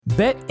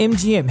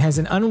BetMGM has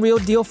an unreal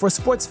deal for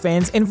sports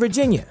fans in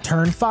Virginia.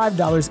 Turn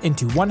 $5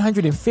 into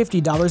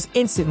 $150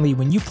 instantly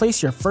when you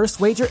place your first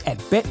wager at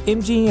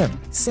BetMGM.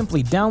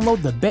 Simply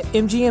download the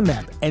BetMGM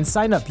app and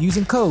sign up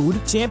using code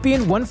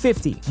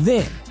Champion150.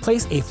 Then,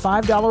 place a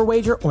 $5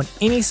 wager on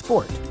any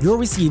sport. You'll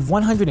receive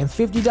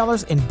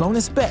 $150 in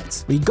bonus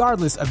bets,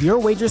 regardless of your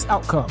wager's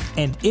outcome.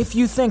 And if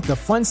you think the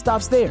fun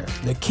stops there,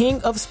 the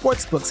King of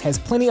Sportsbooks has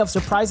plenty of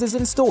surprises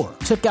in store.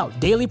 Check out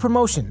daily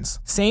promotions,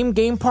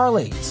 same-game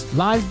parlays,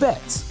 live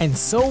bets, and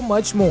so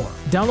much more.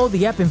 Download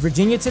the app in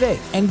Virginia today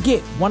and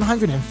get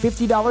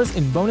 $150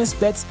 in bonus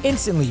bets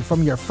instantly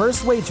from your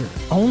first wager.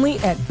 Only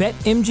at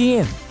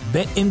BetMGM.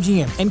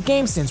 BetMGM and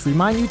GameSense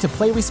remind you to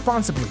play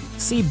responsibly.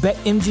 See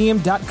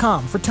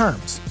BetMGM.com for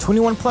terms.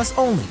 21 plus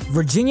only.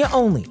 Virginia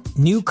only.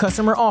 New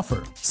customer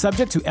offer.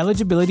 Subject to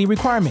eligibility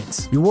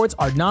requirements. Rewards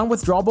are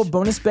non-withdrawable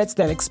bonus bets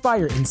that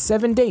expire in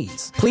 7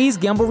 days. Please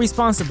gamble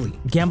responsibly.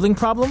 Gambling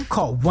problem?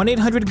 Call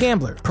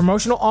 1-800-GAMBLER.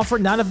 Promotional offer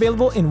not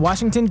available in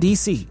Washington,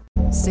 D.C.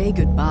 Say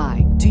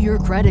goodbye to your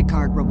credit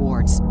card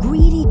rewards.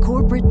 Greedy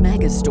corporate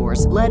mega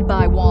stores, led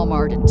by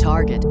Walmart and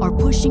Target, are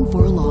pushing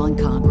for a law in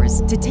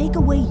Congress to take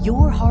away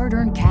your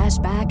hard-earned cash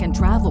back and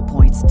travel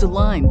points to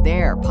line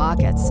their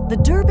pockets. The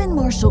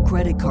Durbin-Marshall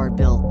credit card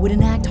bill would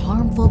enact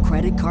harmful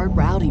credit card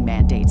routing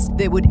mandates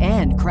that would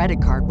end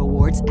credit card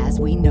rewards as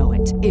we know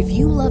it. If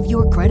you love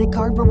your credit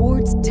card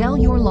rewards, tell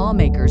your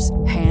lawmakers,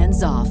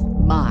 hands off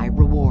my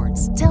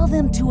rewards. Tell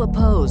them to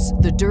oppose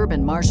the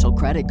Durbin-Marshall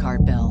credit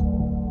card bill.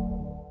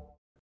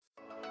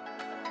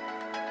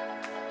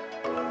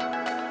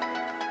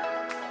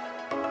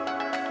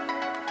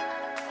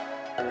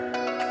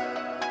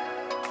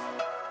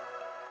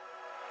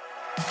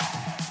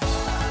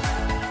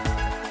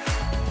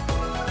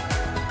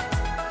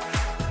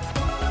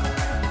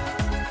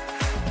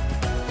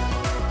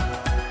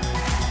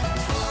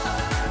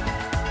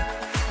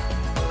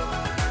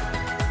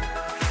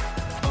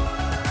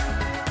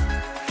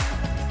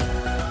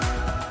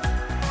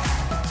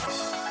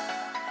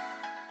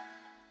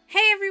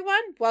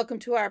 Welcome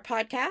to our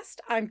podcast.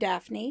 I'm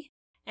Daphne.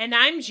 And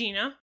I'm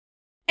Gina.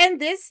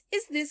 And this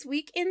is This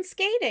Week in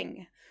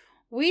Skating.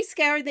 We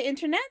scoured the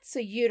internet so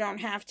you don't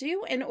have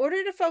to in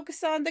order to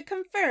focus on the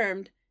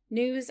confirmed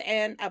news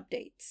and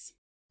updates.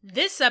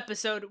 This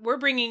episode, we're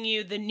bringing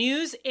you the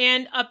news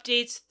and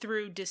updates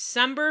through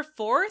December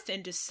 4th.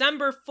 And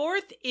December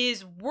 4th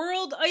is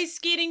World Ice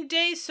Skating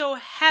Day. So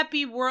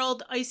happy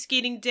World Ice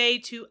Skating Day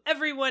to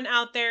everyone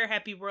out there.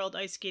 Happy World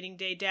Ice Skating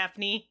Day,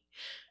 Daphne.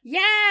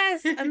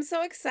 Yes, I'm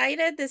so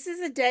excited. This is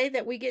a day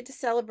that we get to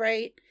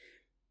celebrate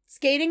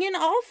skating in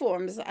all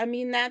forms. I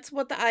mean, that's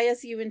what the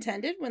ISU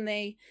intended when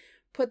they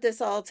put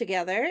this all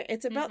together.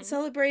 It's about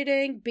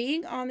celebrating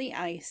being on the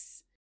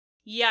ice.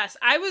 Yes,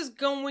 I was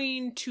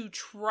going to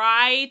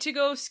try to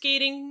go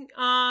skating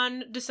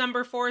on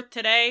December 4th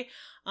today,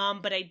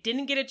 but I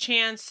didn't get a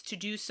chance to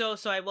do so,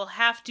 so I will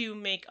have to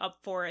make up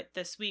for it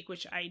this week,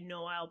 which I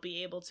know I'll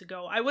be able to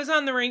go. I was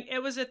on the rink,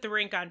 it was at the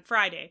rink on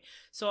Friday,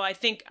 so I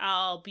think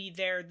I'll be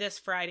there this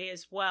Friday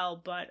as well,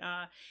 but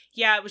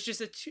yeah, it was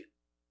just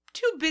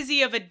too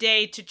busy of a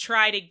day to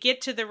try to get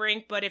to the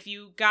rink, but if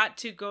you got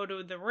to go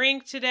to the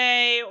rink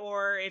today,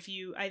 or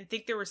I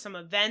think there were some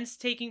events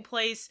taking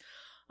place.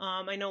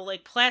 I know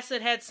Lake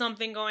Placid had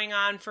something going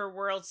on for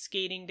World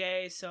Skating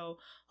Day, so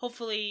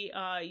hopefully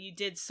you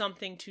did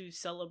something to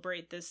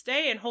celebrate this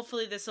day, and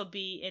hopefully this will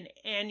be an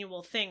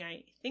annual thing.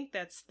 I think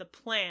that's the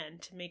plan,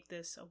 to make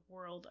this a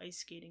World Ice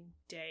Skating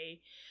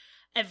Day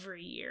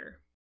every year.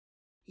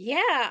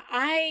 Yeah,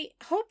 I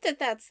hope that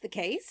that's the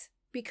case,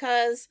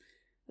 because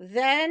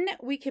then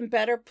we can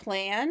better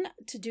plan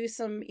to do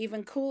some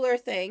even cooler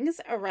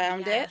things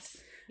around it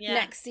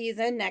next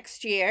season,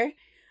 next year.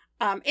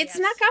 It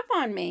snuck up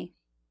on me.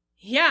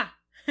 Yeah.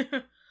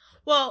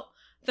 Well,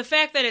 the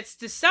fact that it's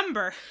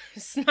December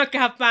snuck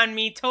up on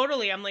me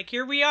totally. I'm like,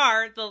 here we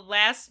are, the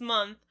last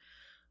month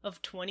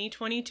of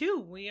 2022.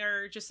 We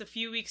are just a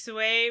few weeks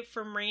away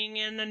from ringing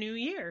in a new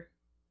year.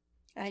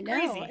 I know.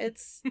 Crazy.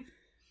 It's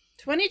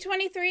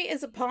 2023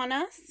 is upon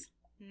us.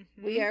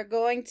 Mm-hmm. We are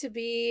going to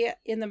be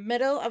in the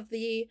middle of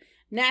the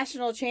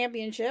national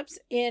championships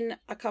in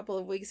a couple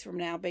of weeks from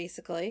now,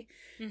 basically.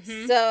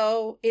 Mm-hmm.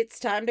 So it's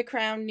time to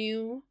crown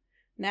new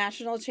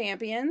national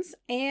champions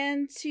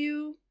and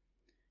to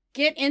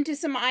get into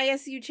some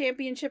ISU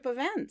championship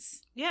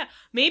events. Yeah,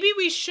 maybe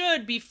we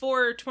should,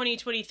 before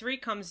 2023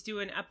 comes, do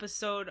an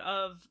episode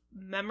of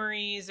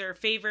memories or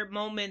favorite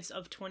moments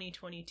of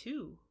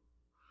 2022.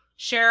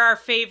 Share our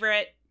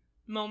favorite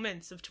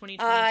moments of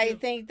 2022. I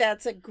think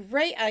that's a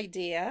great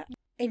idea.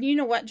 And you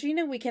know what,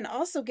 Gina? We can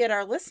also get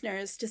our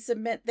listeners to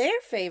submit their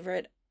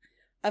favorite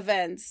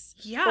events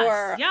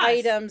or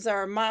items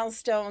or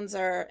milestones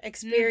or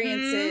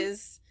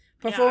experiences.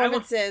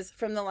 Performances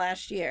from the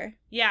last year.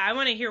 Yeah, I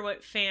want to hear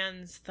what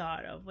fans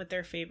thought of, what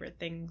their favorite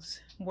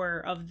things were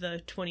of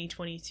the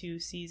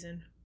 2022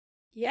 season.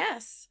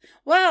 Yes.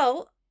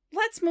 Well,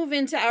 let's move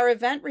into our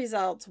event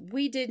results.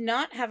 We did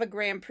not have a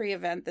Grand Prix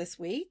event this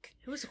week.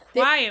 It was a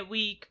quiet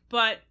week,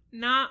 but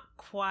not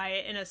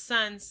quiet in a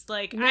sense.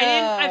 Like, No.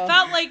 I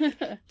felt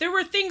like there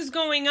were things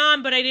going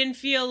on, but I didn't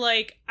feel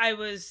like I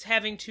was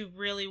having to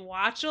really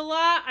watch a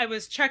lot. I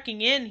was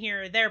checking in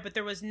here or there, but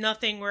there was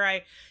nothing where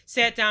I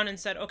sat down and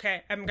said,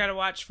 okay, I'm going to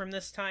watch from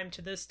this time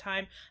to this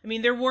time. I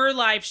mean, there were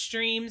live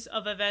streams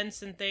of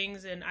events and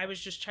things, and I was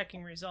just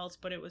checking results,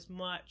 but it was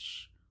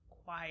much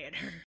quieter,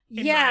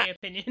 in my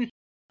opinion.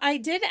 I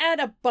did add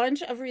a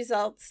bunch of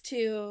results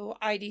to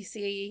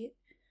IDC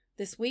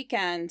this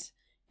weekend.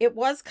 It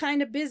was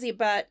kind of busy,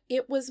 but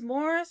it was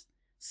more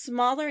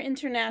smaller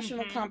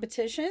international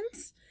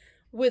competitions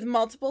with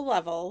multiple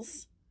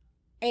levels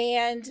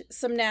and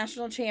some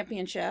national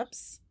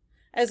championships,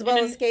 as well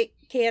as Skate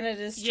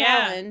Canada's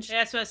challenge. Yeah,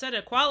 that's what I said,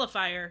 a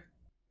qualifier.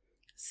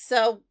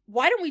 So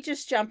why don't we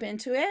just jump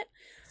into it?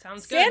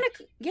 Sounds good.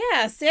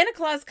 Santa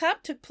Claus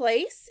Cup took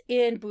place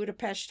in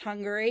Budapest,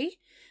 Hungary.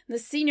 The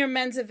senior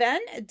men's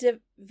event,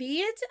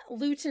 David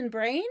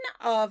Luitenbrain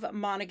of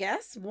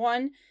Monegasque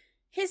won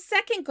his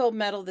second gold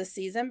medal this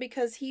season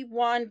because he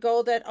won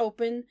gold at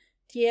Open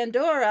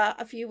d'Andorra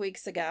a few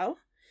weeks ago.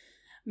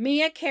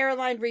 Mia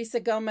Caroline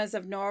Risa Gomez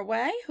of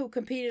Norway, who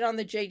competed on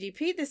the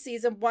JGP this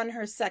season, won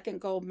her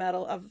second gold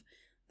medal of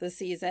the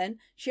season.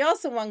 She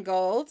also won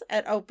gold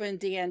at Open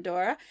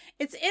d'Andorra.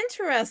 It's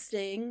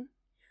interesting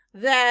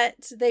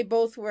that they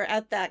both were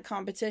at that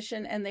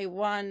competition and they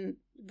won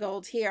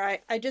gold here.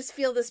 I just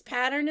feel this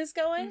pattern is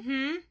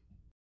going.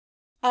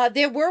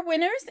 There were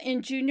winners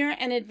in junior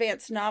and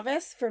advanced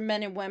novice for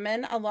men and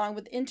women, along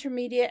with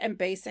intermediate and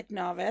basic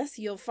novice.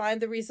 You'll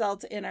find the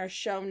results in our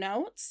show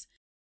notes.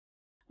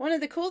 One of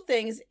the cool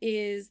things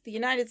is the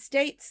United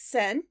States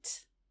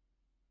sent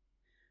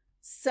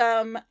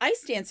some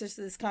ice dancers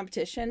to this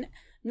competition,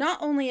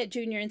 not only at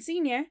junior and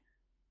senior,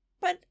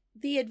 but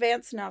the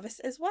advanced novice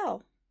as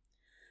well.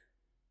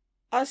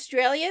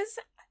 Australia's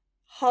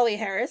Holly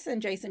Harris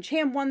and Jason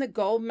Chan won the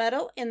gold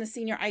medal in the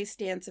senior ice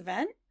dance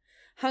event.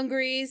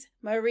 Hungary's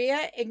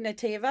Maria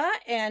Ignateva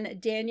and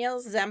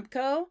Daniel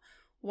Zemko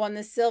won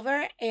the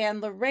silver,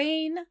 and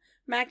Lorraine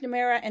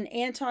McNamara and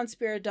Anton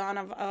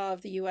Spiridonov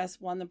of the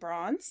U.S. won the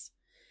bronze.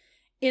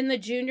 In the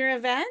junior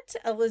event,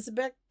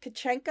 Elizabeth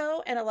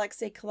Kachenko and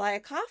Alexei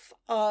Kalyakov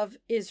of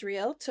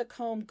Israel took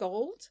home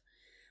gold.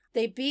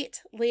 They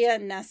beat Leah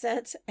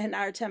Nesset and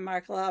Artem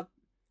Markelov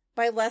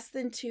by less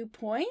than 2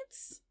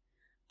 points.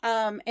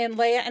 And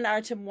Leah and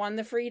Artem won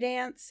the free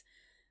dance.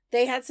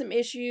 They had some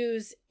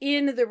issues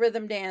in the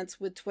rhythm dance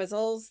with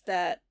twizzles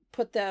that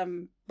put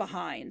them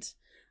behind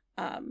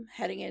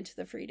heading into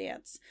the free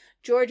dance.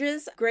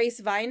 Georgia's Grace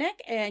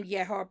Vinik and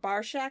Yehor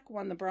Barshak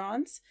won the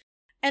bronze.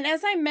 And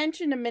as I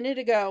mentioned a minute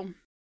ago,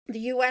 the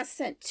U.S.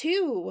 sent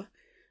 2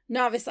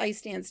 novice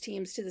ice dance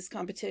teams to this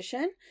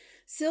competition.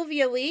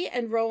 Sylvia Lee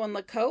and Rowan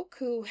Lecoq,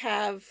 who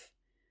have,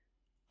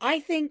 I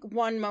think,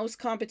 won most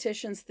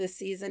competitions this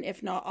season,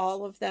 if not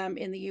all of them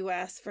in the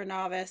U.S. for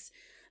novice.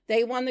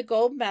 They won the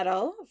gold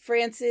medal.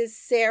 France's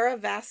Sarah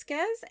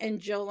Vasquez and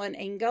Jolyn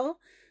Engel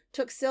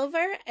took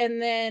silver,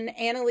 and then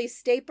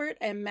Annalise Stapert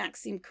and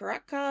Maxim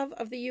Kuratkov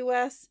of the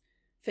U.S.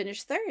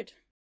 finished third.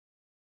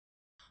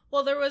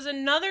 Well, there was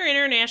another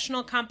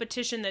international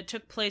competition that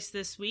took place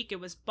this week. It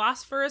was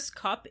Bosphorus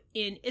Cup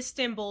in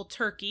Istanbul,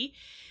 Turkey.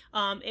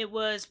 It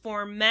was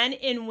for men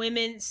and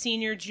women,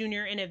 senior,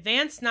 junior, and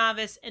advanced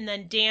novice, and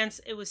then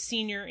dance, it was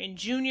senior and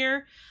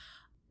junior.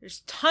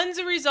 There's tons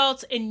of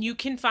results, and you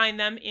can find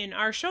them in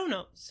our show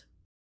notes.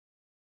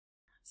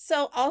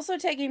 So also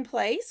taking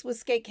place was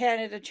Skate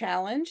Canada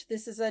Challenge.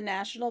 This is a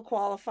national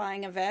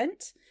qualifying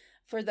event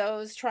for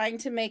those trying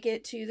to make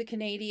it to the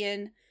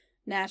Canadian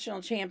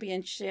National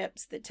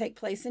Championships that take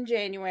place in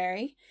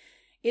January.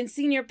 In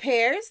senior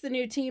pairs, the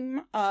new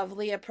team of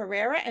Leah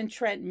Pereira and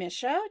Trent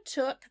Misha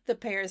took the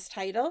pairs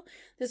title.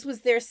 This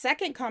was their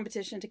second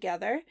competition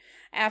together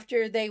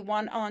after they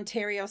won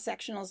Ontario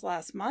sectionals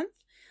last month.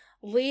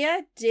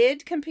 Leah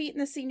did compete in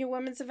the senior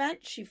women's event.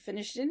 She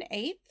finished in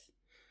 8th.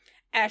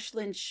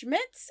 Ashlyn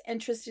Schmitz and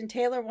Tristan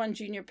Taylor won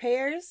junior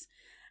pairs.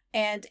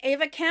 And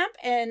Ava Kemp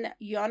and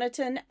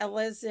Jonathan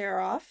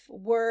Elizarov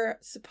were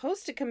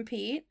supposed to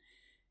compete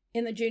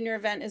in the junior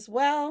event as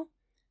well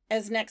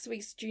as next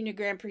week's Junior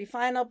Grand Prix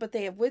final, but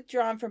they have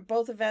withdrawn from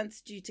both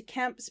events due to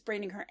Kemp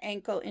spraining her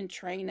ankle in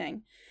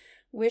training.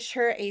 Wish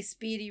her a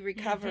speedy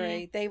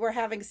recovery. They were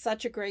having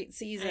such a great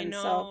season. I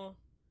know.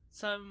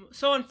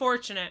 So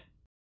unfortunate.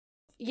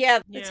 Yeah,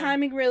 the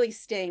timing really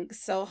stinks.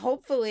 So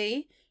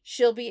hopefully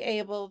she'll be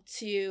able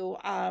to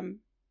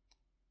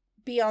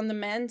be on the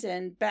mend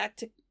and back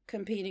to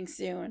competing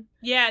soon.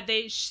 Yeah,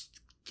 they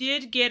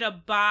did get a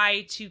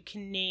bye to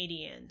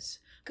Canadians.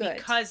 Good.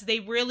 Because they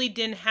really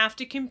didn't have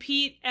to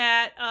compete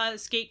at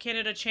Skate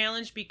Canada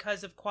Challenge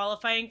because of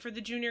qualifying for the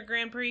Junior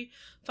Grand Prix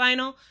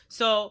final.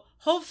 So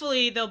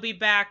hopefully they'll be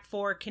back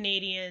for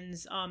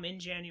Canadians in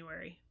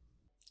January.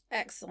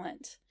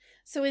 Excellent.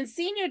 So in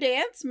senior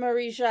dance,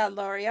 Marija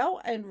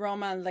Loriot and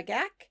Roman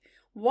Legac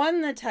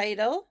won the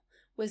title,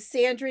 with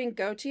Sandrine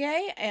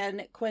Gauthier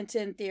and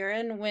Quentin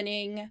Theron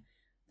winning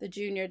the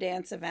junior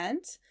dance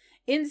event.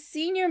 In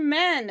senior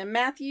men,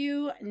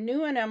 Matthew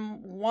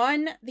Newnham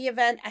won the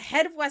event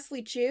ahead of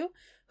Wesley Chu,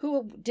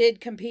 who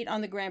did compete on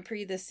the Grand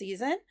Prix this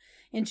season.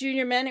 In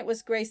junior men, it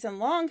was Grayson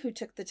Long who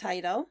took the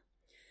title.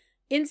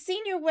 In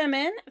senior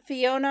women,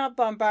 Fiona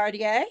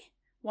Bombardier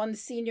won the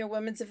senior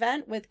women's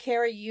event, with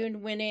Cara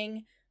Yoon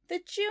winning the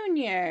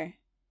junior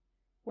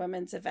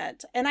women's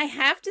event. And I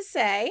have to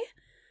say,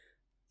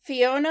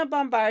 Fiona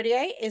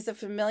Bombardier is a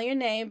familiar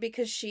name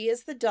because she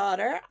is the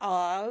daughter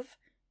of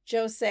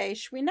José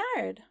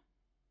Chouinard.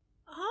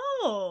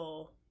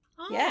 Oh.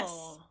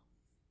 Yes.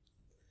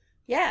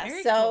 Yeah,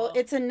 Very so cool.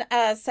 it's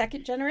a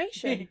second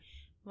generation.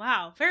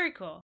 Wow, very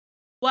cool.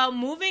 Well,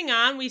 moving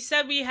on, we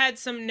said we had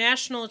some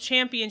national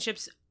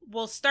championships.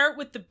 We'll start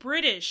with the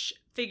British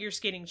Figure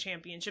Skating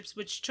Championships,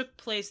 which took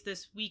place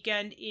this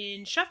weekend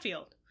in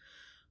Sheffield.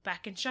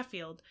 Back in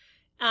Sheffield.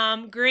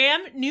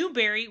 Graham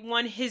Newberry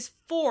won his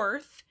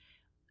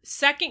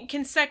second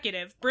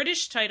consecutive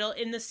British title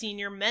in the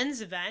senior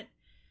men's event.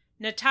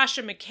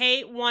 Natasha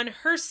McKay won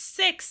her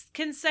 6th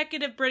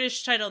consecutive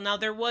British title. Now,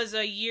 there was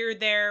a year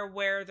there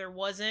where there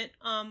wasn't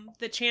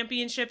the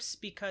championships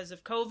because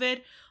of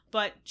COVID,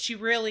 but she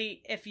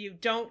really, if you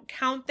don't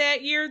count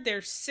that year,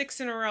 there's 6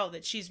 in a row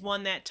that she's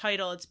won that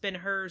title. It's been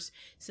hers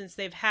since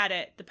they've had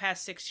it the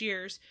past 6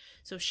 years.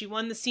 So she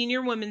won the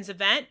senior women's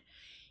event.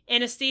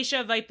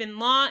 Anastasia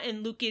Vipin-Law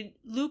and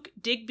Luke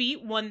Digby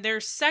won their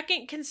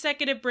 2nd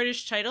consecutive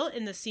British title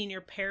in the senior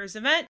pairs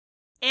event.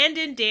 And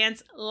in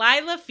dance,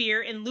 Lila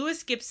Fear and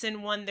Lewis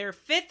Gibson won their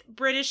 5th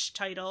British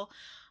title.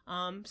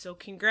 So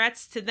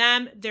congrats to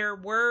them. There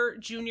were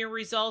junior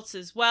results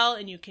as well,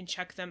 and you can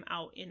check them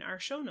out in our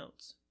show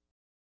notes.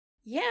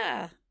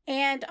 Yeah,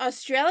 and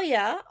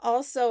Australia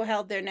also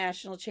held their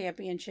national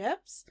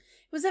championships.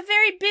 It was a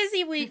very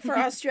busy week for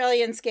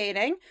Australian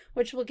skating,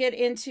 which we'll get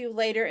into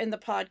later in the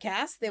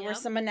podcast. There were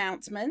some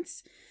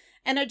announcements,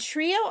 and a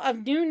trio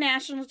of new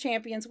national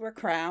champions were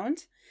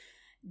crowned.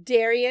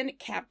 Darian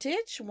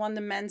Kaptich won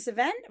the men's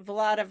event,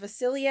 Vlada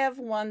Vasiliev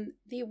won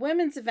the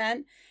women's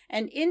event,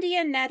 and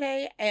India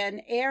Nete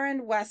and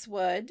Aaron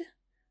Westwood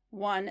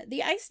won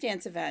the ice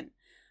dance event.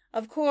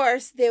 Of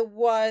course, there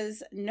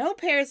was no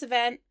pairs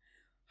event.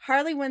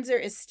 Harley Windsor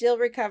is still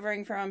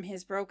recovering from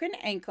his broken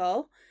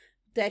ankle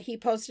that he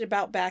posted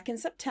about back in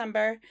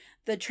September.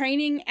 The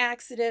training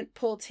accident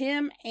pulled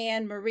him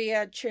and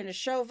Maria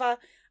Chernyshova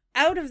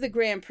out of the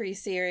Grand Prix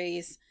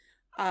series.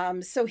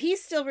 So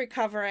he's still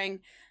recovering.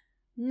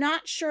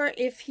 Not sure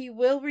if he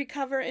will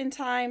recover in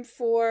time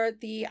for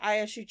the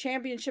ISU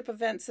championship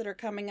events that are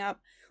coming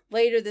up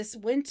later this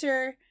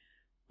winter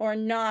or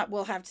not.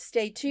 We'll have to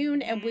stay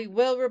tuned, and we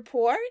will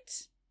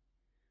report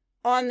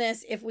on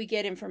this if we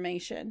get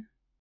information.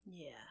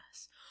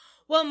 Yes.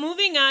 Well,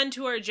 moving on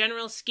to our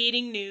general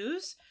skating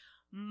news,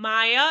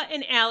 Maya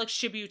and Alex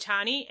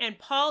Shibutani and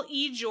Paul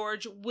E.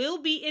 George will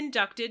be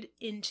inducted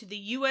into the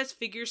U.S.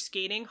 Figure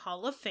Skating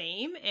Hall of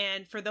Fame.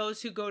 And for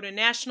those who go to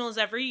Nationals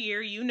every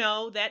year, you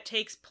know that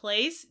takes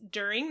place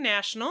during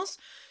Nationals.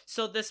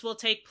 So this will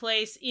take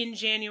place in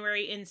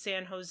January in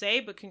San Jose.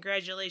 But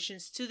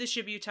congratulations to the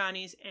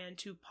Shibutanis and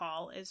to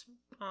Paul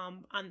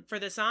for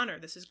this honor.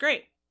 This is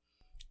great.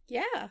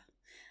 Yeah.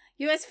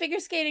 U.S. Figure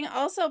Skating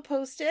also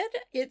posted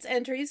its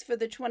entries for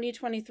the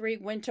 2023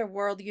 Winter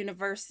World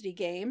University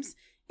Games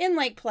in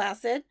Lake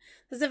Placid.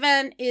 This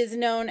event is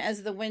known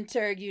as the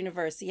Winter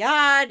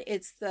Universiade.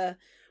 It's the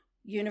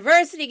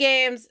University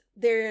Games.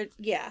 There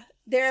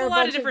are a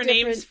lot of different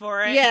names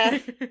for it. Yeah.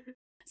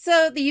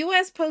 So the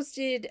U.S.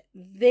 posted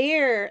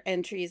their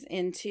entries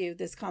into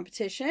this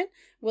competition.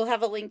 We'll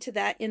have a link to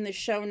that in the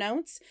show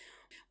notes.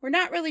 We're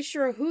not really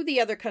sure who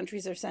the other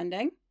countries are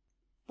sending.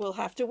 We'll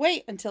have to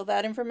wait until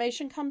that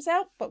information comes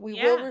out, but we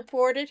will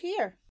report it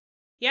here.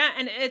 Yeah,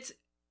 and it's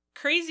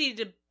crazy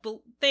to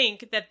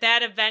think that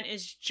that event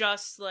is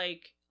just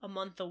like a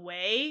month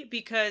away,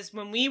 because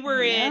when we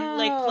were in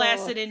Lake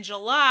Placid in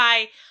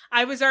July,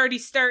 I was already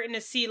starting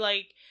to see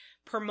like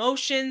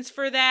promotions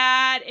for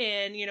that,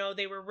 and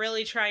they were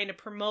really trying to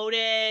promote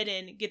it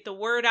and get the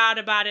word out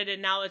about it,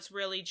 and now it's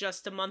really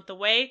just a month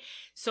away.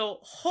 So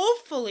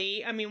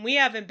hopefully, we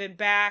haven't been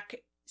back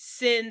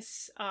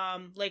since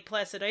Lake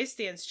Placid Ice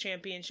Dance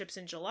Championships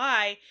in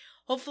July.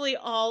 Hopefully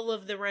all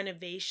of the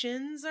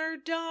renovations are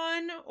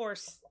done or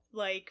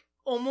like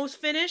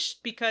almost finished,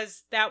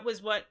 because that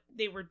was what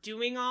they were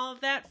doing all of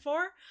that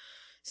for.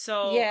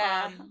 So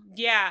I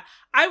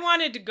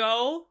wanted to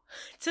go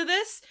to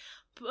this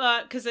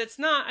because it's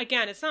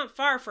not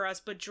far for us,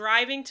 but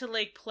driving to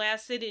Lake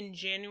Placid in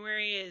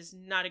January is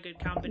not a good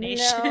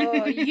combination.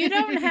 No, you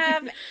don't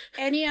have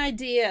any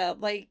idea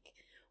like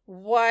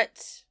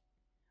what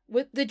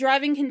the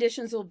driving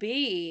conditions will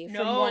be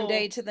from one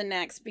day to the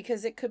next,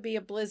 because it could be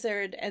a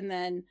blizzard and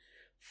then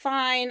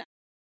fine.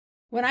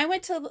 When I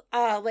went to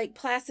Lake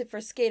Placid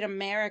for Skate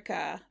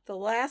America, the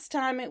last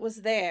time it was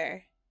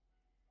there,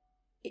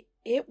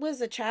 it was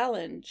a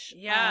challenge.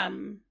 Yeah.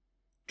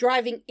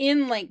 Driving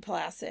in Lake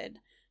Placid,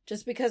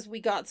 just because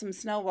we got some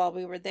snow while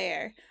we were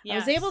there. Yes. I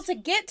was able to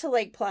get to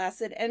Lake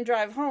Placid and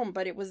drive home,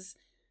 but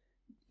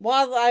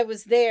while I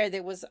was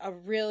there was a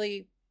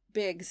really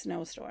big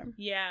snowstorm.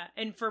 Yeah,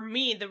 and for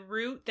me, the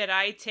route that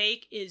I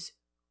take is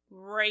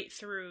right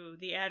through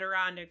the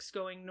Adirondacks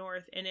going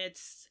north, and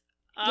it's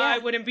I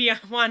wouldn't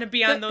want to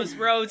be on those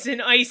roads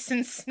in ice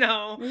and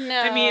snow.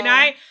 No. I mean,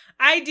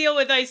 I deal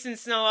with ice and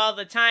snow all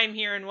the time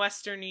here in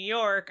Western New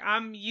York.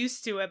 I'm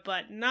used to it,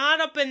 but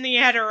not up in the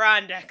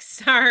Adirondacks.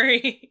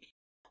 Sorry.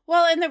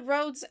 Well, and the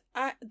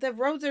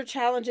roads are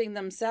challenging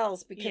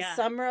themselves because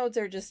some roads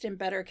are just in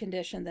better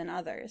condition than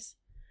others.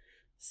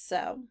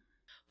 So,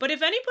 but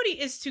if anybody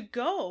is to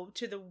go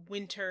to the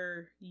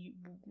winter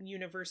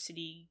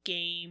university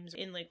games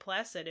in Lake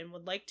Placid and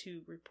would like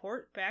to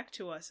report back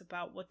to us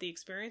about what the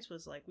experience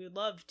was like, we would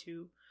love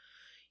to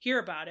hear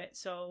about it.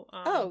 So,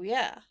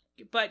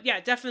 but yeah,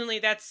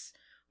 definitely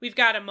we've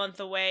got a month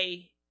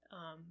away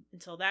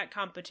until that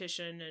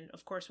competition. And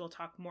of course, we'll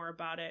talk more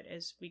about it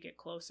as we get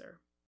closer.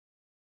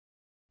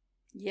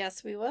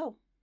 Yes, we will.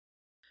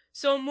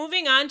 So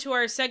moving on to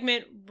our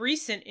segment,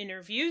 Recent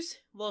Interviews,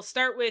 we'll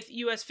start with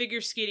U.S.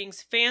 Figure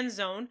Skating's Fan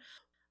Zone.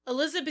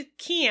 Elizabeth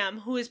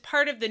Kiem, who is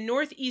part of the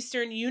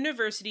Northeastern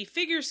University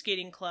Figure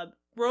Skating Club,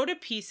 wrote a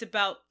piece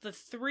about the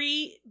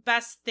 3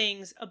 best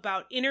things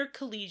about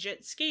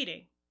intercollegiate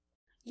skating.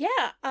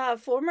 Yeah,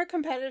 former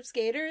competitive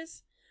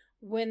skaters,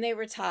 when they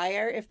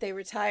retire, if they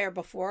retire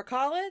before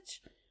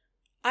college,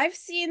 I've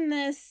seen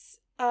this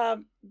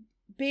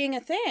being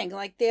a thing.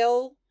 Like,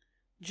 they'll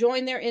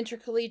join their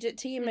intercollegiate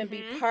team and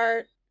be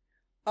part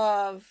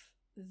of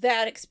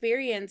that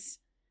experience.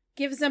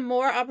 Gives them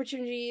more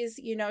opportunities,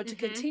 to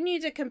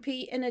continue to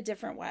compete in a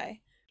different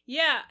way.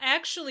 Yeah,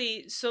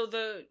 actually, so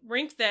the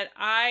rink that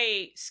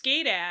I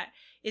skate at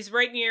is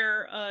right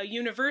near a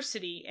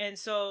university. And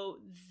so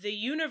the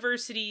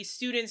university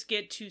students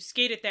get to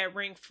skate at that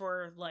rink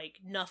for like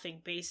nothing,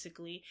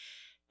 basically.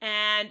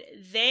 And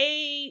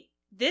I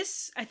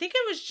think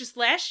it was just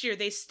last year,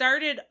 they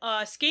started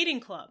a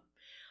skating club.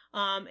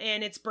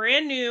 And it's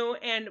brand new,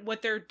 and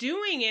what they're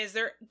doing is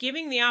they're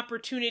giving the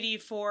opportunity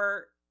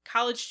for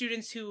college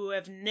students who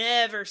have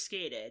never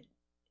skated.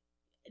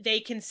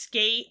 They can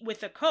skate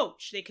with a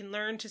coach. They can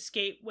learn to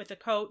skate with a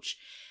coach.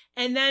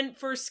 And then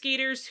for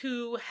skaters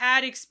who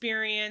had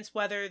experience,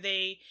 whether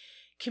they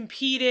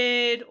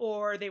competed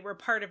or they were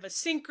part of a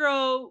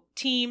synchro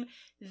team,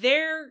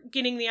 they're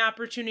getting the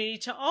opportunity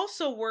to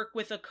also work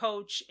with a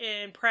coach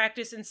and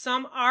practice, and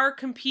some are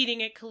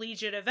competing at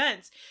collegiate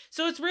events.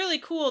 So it's really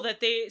cool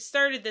that they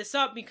started this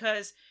up,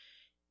 because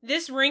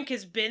this rink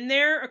has been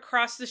there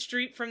across the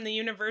street from the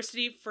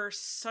university for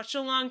such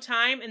a long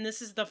time, and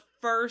this is the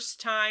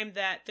first time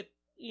that the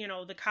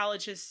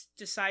college has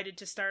decided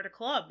to start a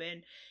club,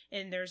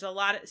 and there's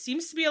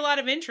seems to be a lot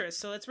of interest,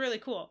 so it's really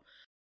cool.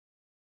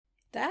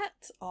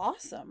 That's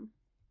awesome.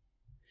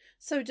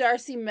 So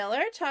Darcy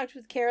Miller talked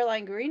with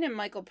Caroline Green and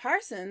Michael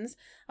Parsons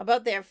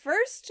about their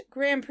first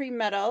Grand Prix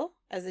medal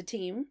as a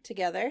team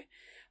together,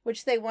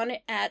 which they won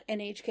at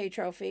NHK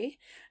Trophy.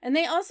 And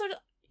they also,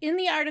 in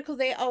the article,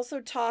 they also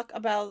talk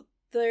about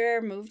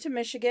their move to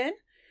Michigan,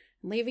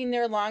 leaving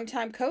their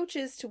longtime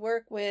coaches to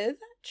work with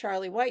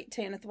Charlie White,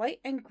 Tanith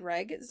White, and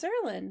Greg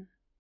Zerlin.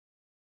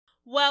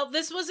 Well,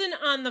 this wasn't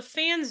on the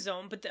Fan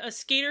Zone, but a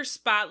skater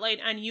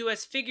spotlight on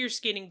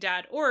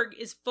usfigureskating.org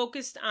is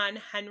focused on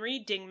Henry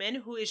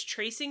Dingman, who is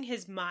tracing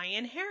his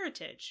Mayan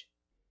heritage.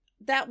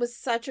 That was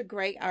such a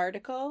great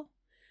article.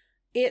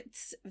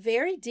 It's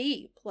very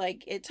deep.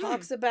 Like, it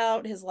talks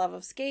about his love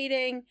of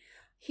skating.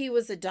 He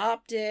was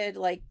adopted.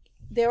 Like,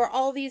 there were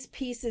all these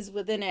pieces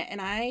within it,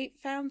 and I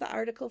found the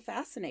article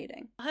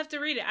fascinating. I'll have to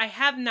read it. I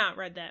have not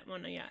read that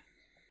one yet.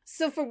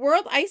 So for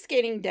World Ice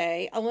Skating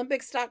Day,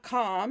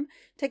 Olympics.com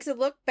takes a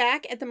look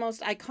back at the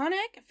most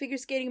iconic figure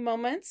skating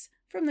moments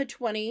from the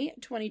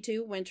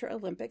 2022 Winter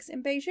Olympics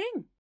in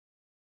Beijing.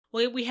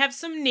 Well, we have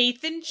some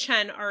Nathan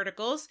Chen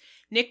articles.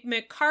 Nick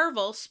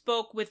McCarville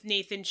spoke with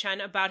Nathan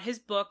Chen about his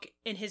book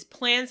and his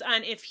plans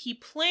on if he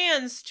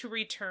plans to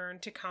return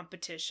to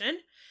competition.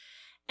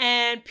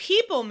 And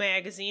People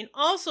magazine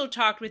also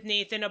talked with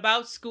Nathan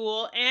about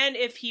school and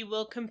if he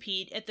will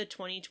compete at the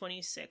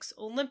 2026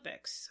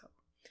 Olympics. So,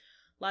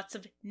 lots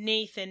of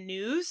Nathan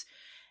news.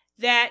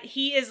 That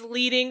he is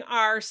leading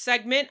our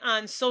segment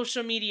on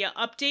social media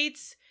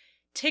updates.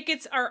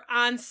 Tickets are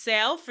on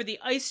sale for the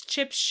Ice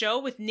Chip Show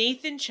with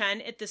Nathan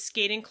Chen at the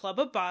Skating Club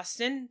of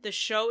Boston. The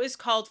show is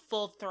called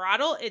Full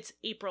Throttle. It's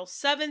April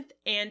 7th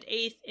and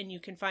 8th, and you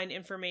can find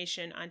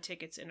information on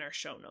tickets in our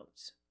show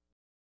notes.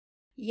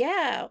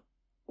 Yeah,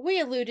 we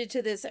alluded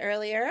to this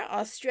earlier.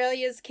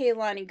 Australia's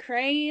Keilani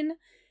Crane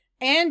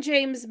and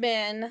James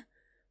Min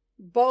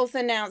both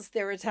announced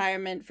their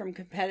retirement from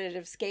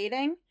competitive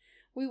skating.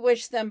 We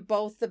wish them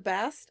both the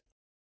best.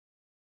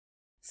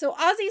 So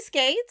Aussie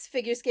Skates,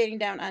 Figure Skating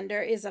Down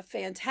Under, is a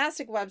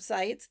fantastic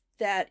website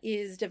that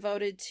is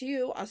devoted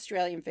to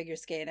Australian figure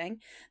skating.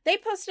 They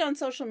posted on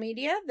social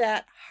media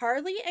that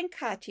Harley and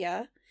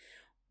Katya,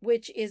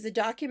 which is a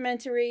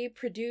documentary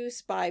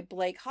produced by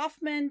Blake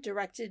Hoffman,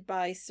 directed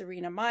by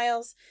Serena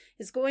Miles,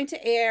 is going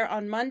to air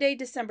on Monday,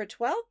 December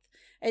 12th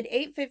at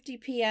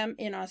 8:50 p.m.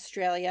 in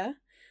Australia.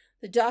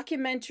 The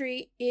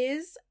documentary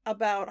is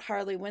about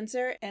Harley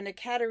Windsor and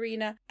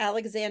Ekaterina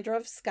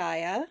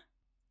Alexandrovskaya.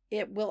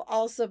 It will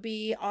also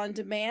be on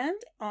demand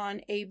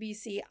on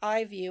ABC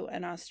iView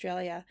in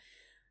Australia.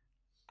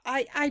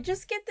 I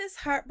just get this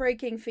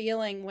heartbreaking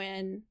feeling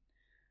when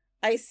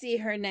I see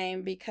her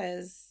name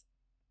because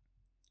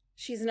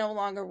she's no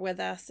longer with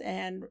us,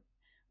 and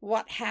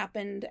what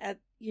happened at,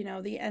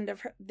 the end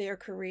of their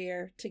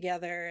career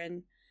together.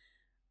 And,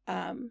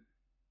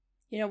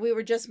 we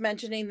were just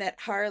mentioning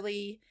that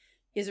Harley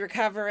is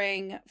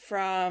recovering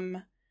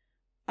from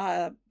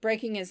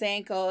breaking his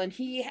ankle, and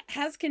he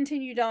has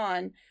continued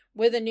on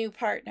with a new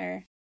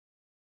partner.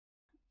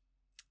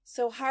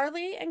 So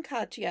Harley and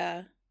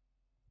Katya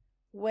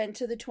went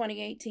to the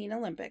 2018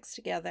 Olympics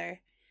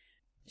together.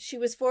 She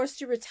was forced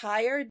to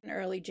retire in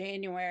early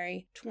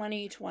January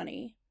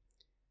 2020.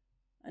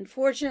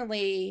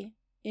 Unfortunately,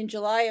 in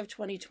July of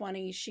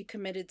 2020, she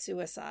committed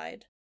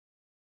suicide.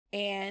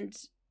 And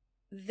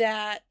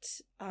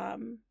that,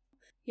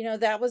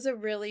 that was a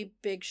really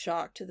big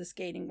shock to the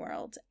skating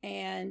world.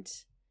 And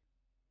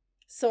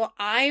so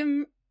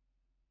I'm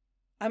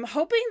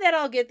hoping that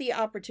I'll get the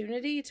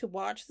opportunity to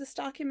watch this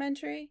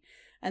documentary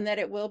and that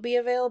it will be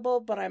available,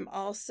 but I'm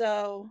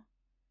also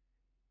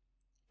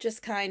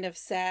just kind of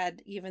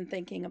sad even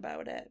thinking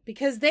about it,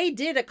 because they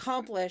did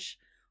accomplish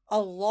a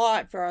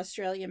lot for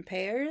Australian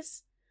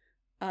pairs.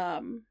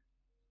 But,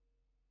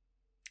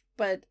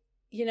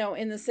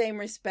 in the same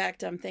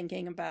respect, I'm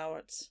thinking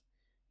about,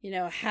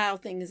 how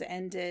things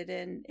ended,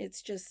 and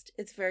it's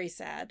very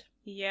sad.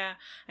 Yeah,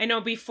 I know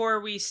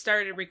before we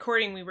started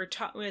recording,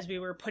 as we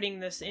were putting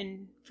this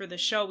in for the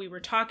show, we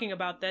were talking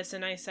about this,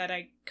 and I said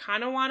I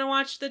kind of want to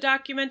watch the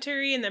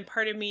documentary, and then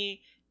part of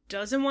me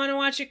doesn't want to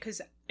watch it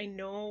because I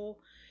know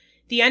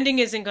the ending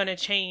isn't going to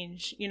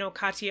change.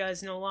 Katya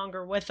is no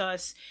longer with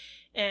us,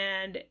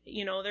 and,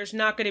 there's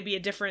not going to be a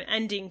different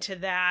ending to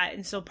that,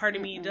 and so part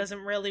of me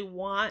doesn't really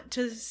want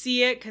to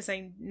see it because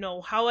I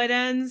know how it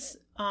ends,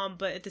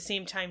 but at the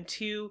same time,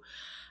 too,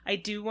 I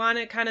do want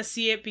to kind of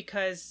see it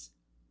because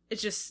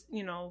it's just,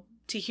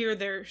 to hear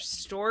their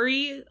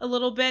story a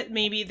little bit.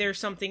 Maybe there's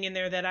something in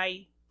there that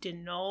I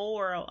didn't know,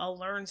 or I'll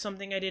learn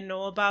something I didn't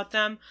know about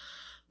them.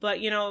 But,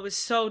 it was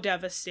so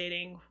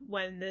devastating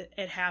when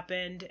it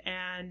happened.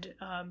 And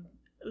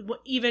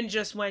even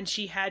just when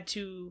she had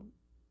to,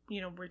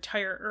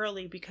 retire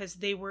early, because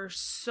we were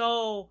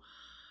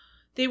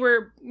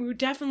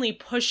definitely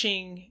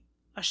pushing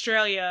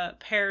Australia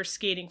pair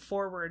skating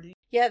forward.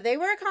 Yeah, they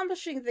were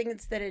accomplishing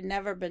things that had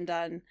never been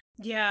done.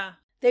 Yeah.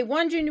 They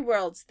won Junior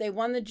Worlds. They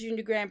won the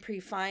Junior Grand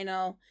Prix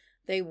final.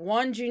 They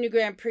won Junior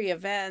Grand Prix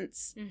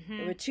events. Mm-hmm.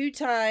 They were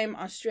 2-time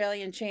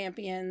Australian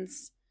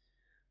champions.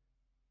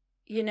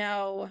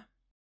 And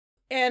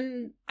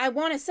I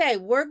want to say,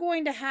 we're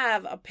going to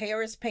have a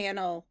pairs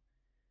panel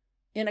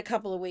in a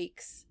couple of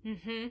weeks.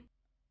 Mm-hmm.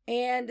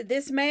 And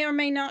this may or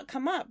may not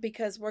come up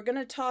because we're going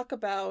to talk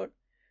about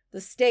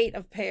the state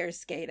of pairs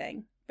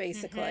skating,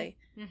 basically.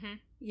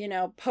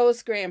 Mm-hmm.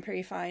 Post Grand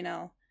Prix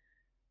final.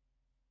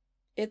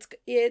 It's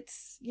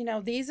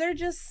these are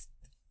just,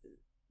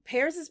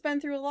 pairs has been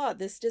through a lot.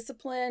 This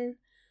discipline,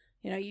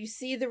 you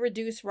see the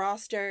reduced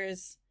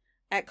rosters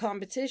at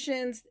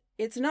competitions.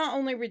 It's not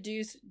only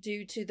reduced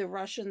due to the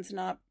Russians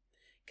not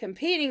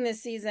competing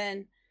this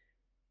season,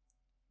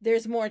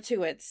 there's more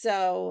to it.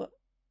 So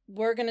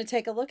we're going to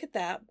take a look at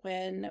that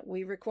when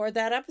we record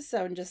that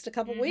episode in just a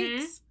couple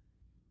weeks.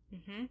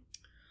 Mm-hmm.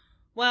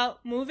 Well,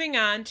 moving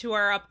on to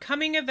our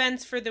upcoming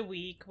events for the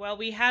week. Well,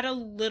 we had a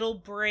little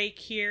break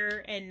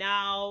here, and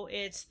now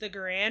it's the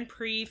Grand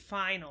Prix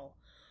final,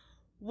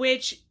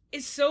 which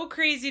is so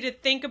crazy to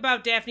think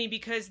about, Daphne,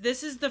 because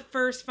this is the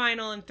first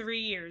final in 3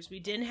 years. We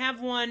didn't have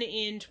one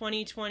in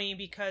 2020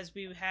 because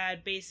we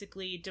had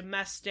basically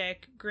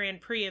domestic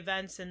Grand Prix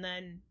events and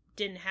then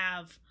didn't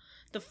have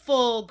the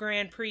full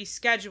Grand Prix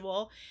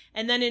schedule.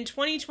 And then in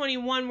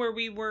 2021, where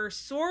we were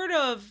sort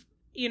of,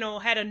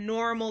 had a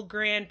normal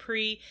Grand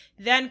Prix,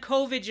 then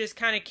COVID just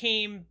kind of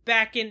came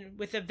back in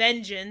with a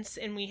vengeance,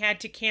 and we had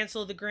to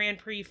cancel the Grand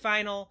Prix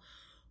final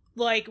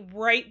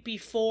right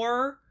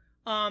before,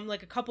 a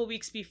couple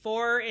weeks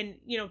before, and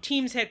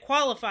teams had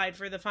qualified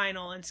for the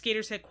final and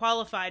skaters had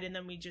qualified, and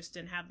then we just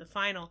didn't have the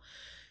final.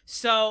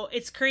 So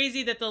it's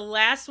crazy that the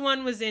last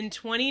one was in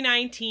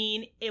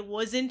 2019. It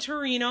was in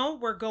Torino.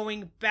 We're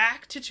going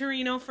back to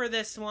Torino for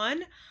this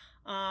one.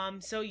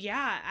 So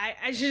yeah,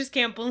 I just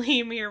can't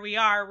believe here we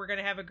are. We're going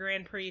to have a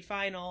Grand Prix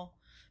final,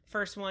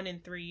 first one in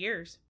 3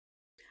 years.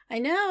 I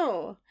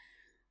know.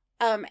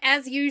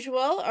 As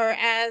usual, or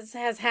as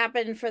has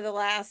happened for the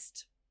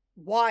last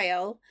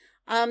while,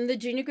 the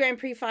Junior Grand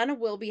Prix final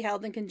will be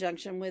held in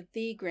conjunction with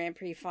the Grand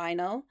Prix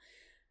final.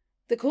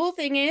 The cool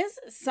thing is,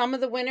 some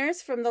of the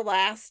winners from the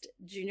last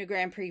Junior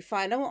Grand Prix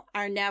final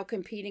are now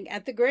competing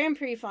at the Grand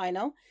Prix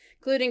final,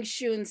 including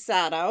Shun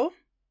Sato.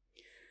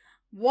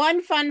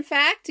 One fun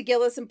fact,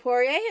 Gilles and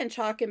Poirier and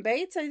Chalk and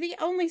Bates are the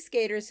only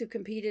skaters who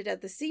competed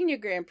at the Senior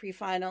Grand Prix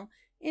final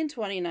in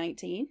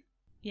 2019.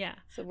 Yeah.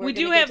 So we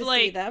do have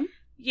see them.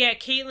 Yeah,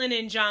 Caitlin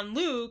and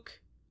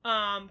Jean-Luc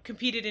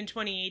competed in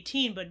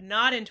 2018, but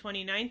not in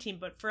 2019.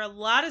 But for a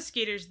lot of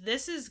skaters,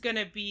 this is going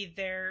to be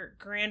their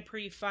Grand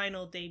Prix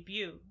final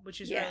debut,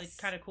 which is really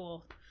kind of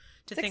cool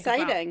to think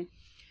about.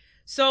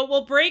 So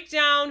we'll break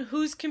down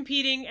who's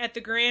competing at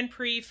the Grand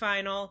Prix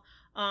final.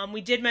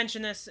 We did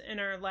mention this in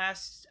our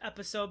last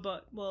episode,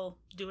 but we'll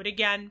do it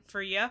again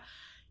for you.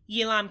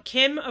 Yelam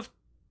Kim of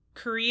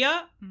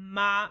Korea,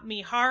 Ma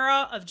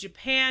Mihara of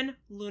Japan,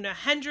 Luna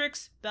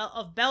Hendricks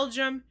of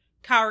Belgium,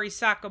 Kaori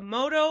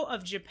Sakamoto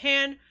of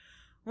Japan,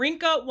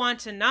 Rinka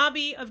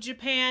Watanabe of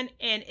Japan,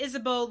 and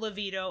Isabeau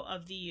Levito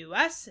of the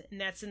U.S.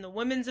 And that's in the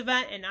women's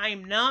event. And I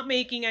am not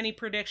making any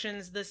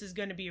predictions. This is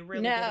going to be a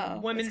really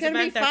good women's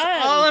event.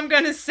 That's all I'm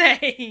going to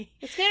say.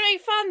 It's going to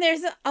be fun.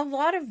 There's a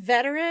lot of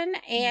veteran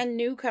and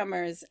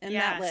newcomers in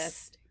that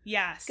list.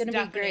 Yes, it's going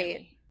to be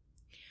great.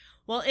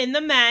 Well, in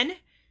the men,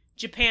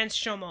 Japan's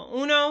Shomo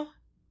Uno,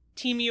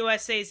 Team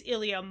USA's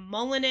Ilya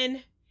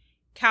Mullinen,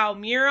 Kao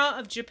Mura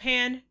of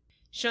Japan,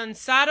 Shun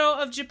Sato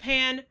of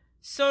Japan,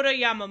 Sota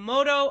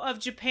Yamamoto of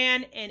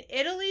Japan, and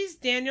Italy's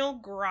Daniel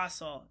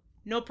Grasso.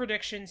 No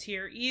predictions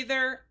here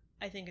either.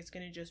 I think it's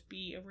going to just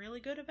be a really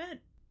good event.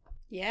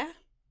 Yeah.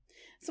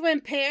 So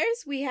in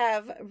pairs, we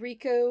have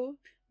Riko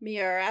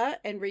Miura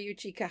and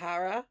Ryuichi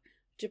Kahara,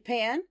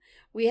 Japan.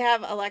 We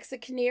have Alexa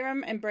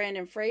Knierim and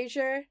Brandon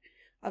Frazier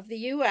of the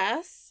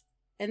U.S.,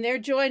 and they're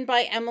joined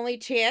by Emily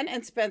Chan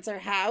and Spencer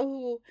Howe,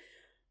 who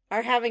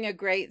are having a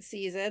great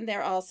season.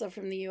 They're also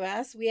from the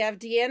U.S. We have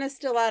Deanna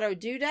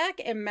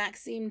Stellato-Dudek and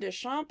Maxime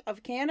Deschamps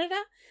of Canada.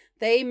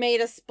 They made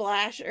a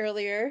splash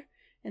earlier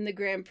in the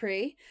Grand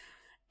Prix.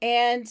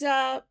 And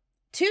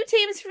two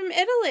teams from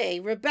Italy,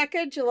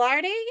 Rebecca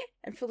Gilardi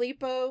and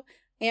Filippo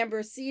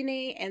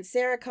Ambrosini, and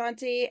Sarah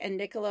Conti and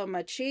Niccolo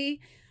Macchi.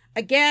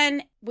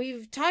 Again,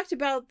 we've talked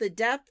about the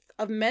depth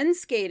of men's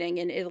skating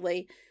in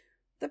Italy.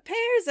 The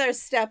pairs are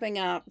stepping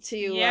up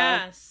to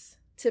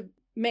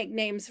make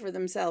names for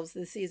themselves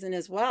this season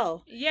as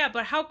well. Yeah,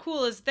 but how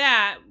cool is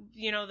that?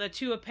 You know, the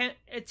two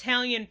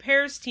Italian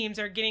pairs teams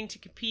are getting to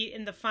compete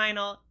in the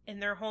final in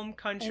their home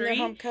country. In their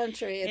home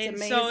country. It's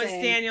amazing. And so is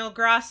Daniel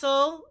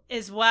Grasso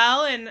as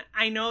well. And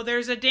I know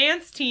there's a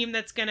dance team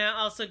that's going to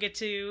also get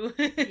to...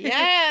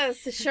 Yes,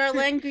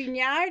 Charlene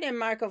Grignard and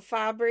Marco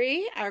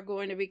Fabri are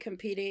going to be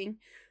competing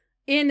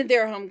in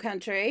their home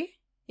country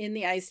in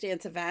the ice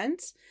dance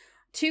event.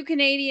 Two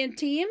Canadian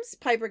teams,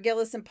 Piper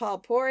Gillis and Paul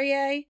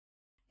Poirier,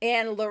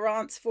 and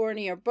Laurence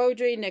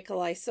Fournier-Beaudry,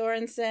 Nikolai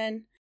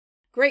Sorensen.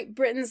 Great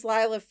Britain's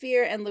Lila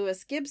Fear and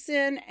Lewis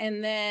Gibson,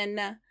 and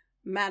then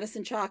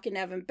Madison Chalk and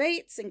Evan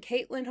Bates, and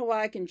Caitlin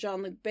Hawaii and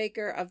John-Luke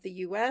Baker of the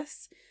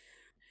U.S.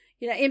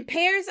 You know, in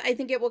pairs, I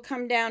think it will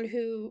come down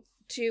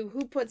to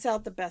who puts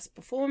out the best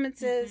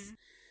performances. Mm-hmm.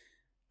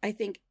 I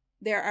think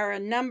there are a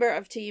number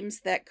of teams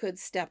that could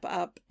step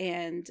up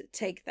and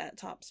take that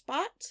top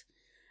spot.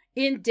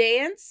 In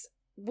dance,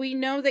 we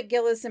know that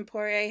Gillis and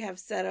Poirier have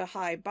set a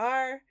high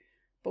bar.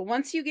 But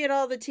once you get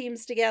all the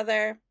teams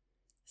together,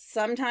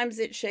 sometimes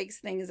it shakes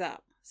things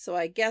up. So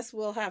I guess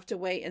we'll have to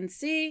wait and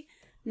see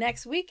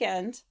next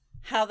weekend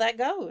how that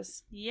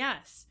goes.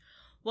 Yes.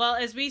 Well,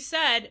 as we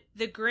said,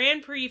 the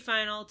Grand Prix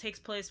final takes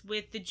place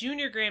with the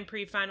Junior Grand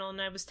Prix final.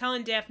 And I was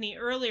telling Daphne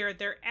earlier,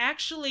 they're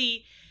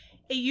actually,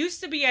 it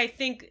used to be, I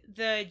think,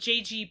 the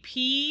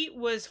JGP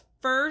was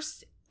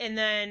first, and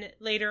then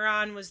later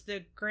on was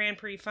the Grand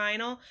Prix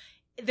final.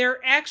 They're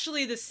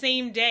actually the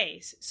same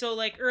days. So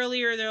like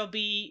earlier, there'll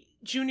be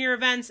junior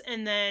events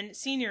and then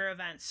senior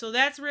events. So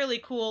that's really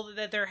cool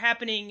that they're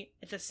happening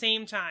at the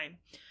same time.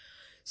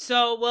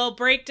 So we'll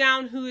break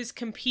down who is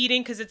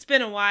competing, because it's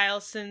been a while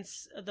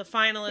since the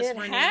finalists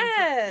were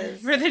named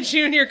for the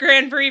Junior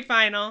Grand Prix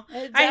final.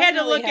 I had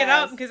to look it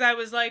up because I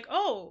was like,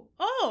 oh,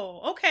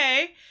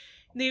 okay.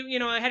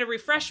 I had to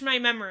refresh my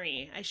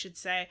memory, I should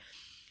say.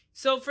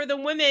 So for the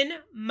women,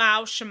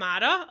 Mao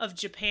Shimada of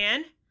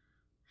Japan,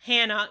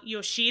 Hana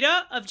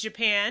Yoshida of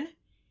Japan,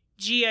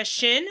 Jia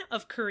Shin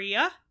of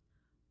Korea,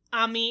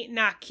 Ami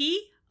Naki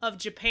of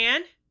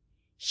Japan,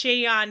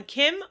 Cheon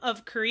Kim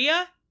of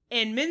Korea,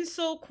 and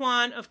Minso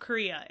Kwon of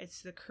Korea.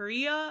 It's the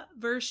Korea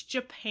versus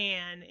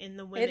Japan in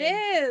the women. It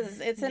is.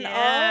 It's an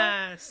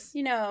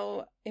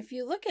all, if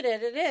you look at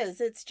it, it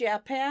is. It's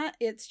Japan.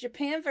 It's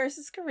Japan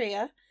versus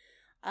Korea.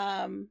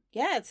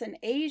 It's an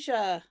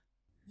Asia.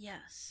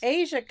 Yes.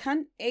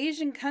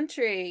 Asian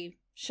country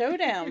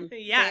showdown.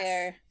 Yes.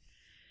 There.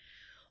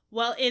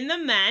 Well, in the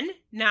men,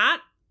 not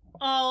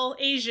all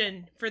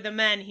Asian for the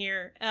men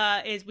here,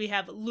 is we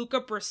have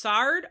Luca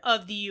Brassard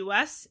of the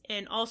U.S.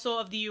 and also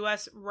of the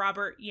U.S.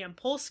 Robert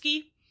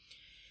Yampolsky,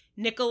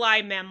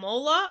 Nikolai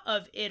Mamola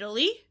of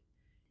Italy,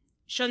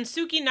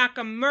 Shunsuke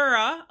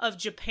Nakamura of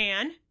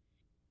Japan,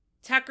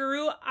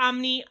 Takeru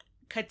Amni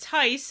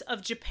Katais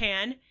of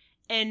Japan,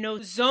 and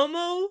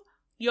Nozomu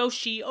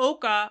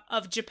Yoshioka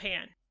of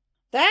Japan.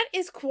 That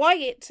is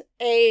quite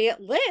a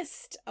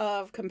list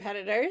of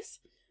competitors,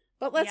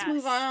 but let's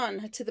move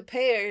on to the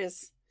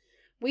pairs.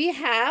 We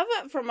have,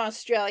 from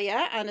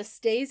Australia,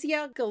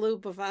 Anastasia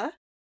Golubova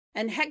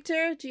and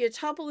Hector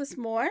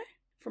Giotopoulos-Moore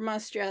from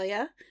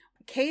Australia,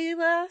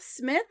 Kayla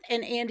Smith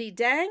and Andy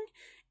Dang,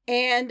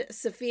 and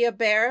Sofia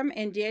Baram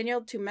and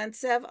Daniel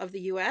Tumentsev of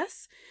the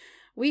U.S.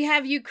 We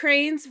have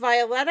Ukraine's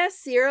Violeta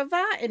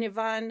Sirova and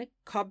Ivan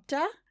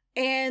Kobta.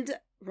 And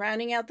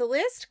rounding out the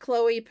list,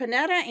 Chloe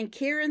Panetta and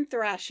Kieran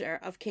Thrasher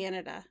of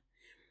Canada.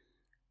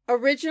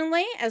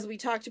 Originally, as we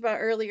talked about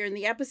earlier in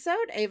the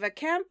episode, Ava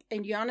Kemp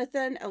and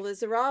Jonathan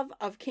Elizarov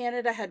of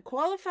Canada had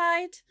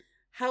qualified.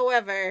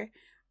 However,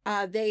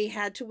 they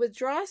had to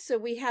withdraw, so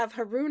we have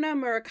Haruna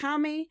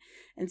Murakami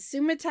and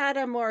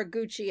Sumitada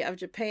Moriguchi of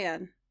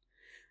Japan.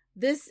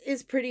 This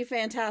is pretty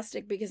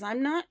fantastic because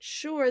I'm not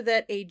sure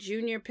that a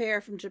junior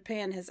pair from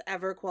Japan has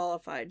ever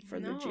qualified for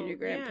the Junior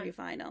Grand Prix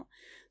final.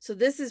 So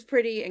this is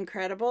pretty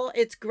incredible.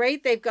 It's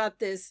great they've got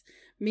this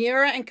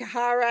Miura and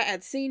Kahara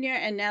at senior,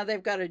 and now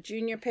they've got a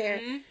junior pair.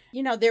 Mm-hmm.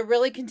 You know, they're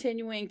really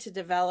continuing to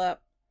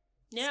develop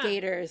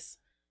skaters.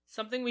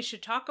 Something we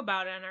should talk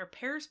about on our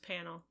pairs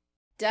panel.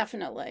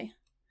 Definitely.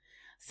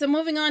 So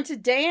moving on to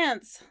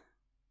dance.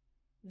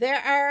 There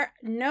are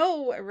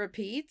no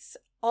repeats.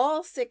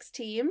 All 6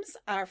 teams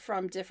are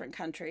from different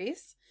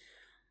countries.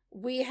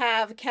 We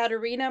have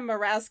Katerina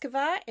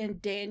Mrazkova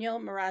and Daniel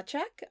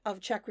Maracek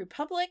of Czech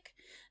Republic,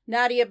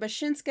 Nadia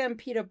Bashinska and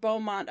Peter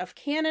Beaumont of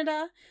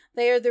Canada.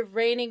 They are the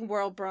reigning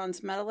world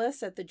bronze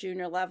medalists at the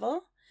junior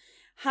level.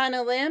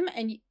 Hana Lim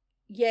and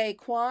Ye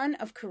Kwon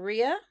of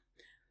Korea.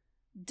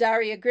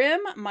 Daria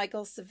Grimm,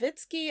 Michael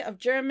Savitsky of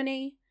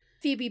Germany.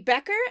 Phoebe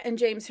Becker and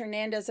James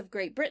Hernandez of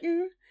Great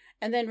Britain.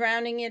 And then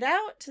rounding it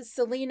out,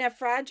 Selena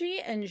Fragi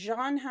and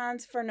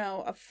Jean-Hans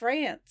Fernot of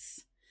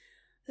France.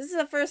 This is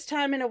the first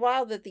time in a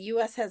while that the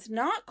U.S. has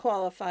not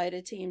qualified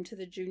a team to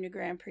the Junior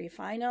Grand Prix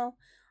final.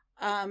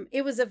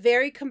 It was a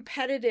very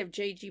competitive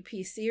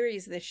JGP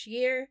series this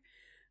year,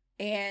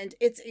 and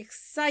it's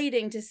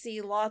exciting to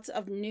see lots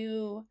of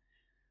new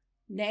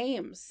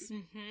names,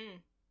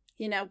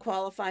 you know,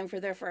 qualifying for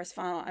their first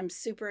final. I'm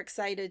super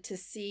excited to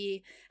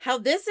see how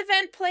this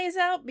event plays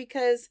out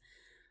because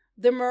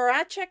the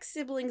Maracek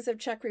siblings of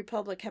Czech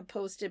Republic have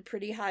posted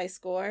pretty high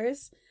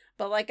scores.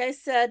 But like I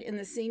said in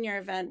the senior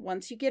event,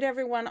 once you get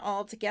everyone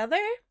all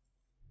together,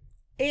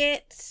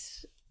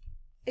 it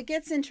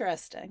gets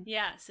interesting.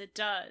 Yes, it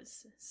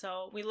does.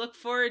 So we look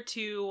forward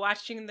to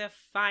watching the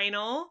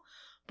final,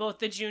 both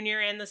the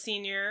junior and the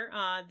senior,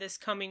 this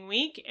coming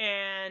week.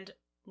 And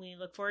we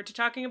look forward to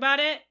talking about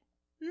it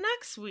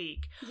next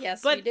week.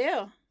 Yes, we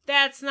do.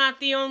 That's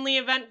not the only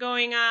event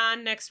going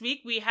on next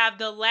week. We have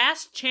the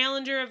last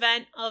challenger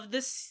event of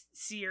this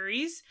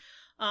series.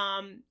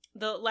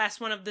 The last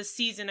one of the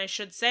season, I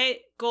should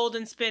say.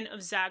 Golden Spin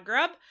of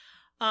Zagreb.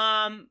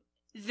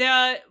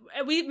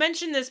 We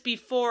mentioned this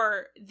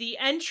before. The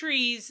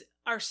entries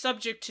are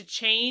subject to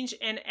change.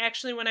 And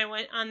actually, when I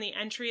went on the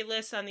entry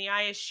list on the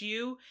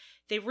ISU,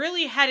 they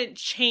really hadn't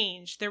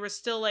changed. There was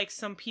still like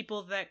some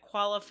people that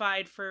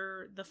qualified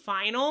for the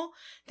final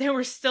that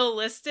were still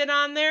listed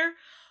on there.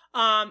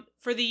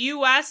 For the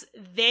US,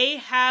 they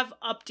have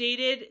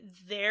updated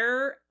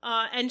their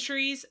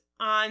entries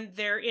on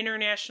their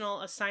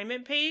international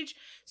assignment page.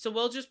 So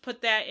we'll just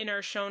put that in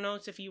our show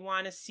notes if you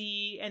want to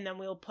see, and then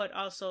we'll put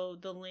also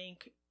the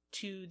link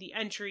to the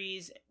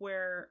entries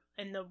where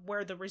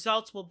the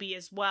results will be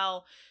as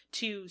well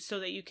too, so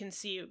that you can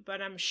see it.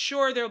 But I'm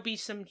sure there'll be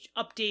some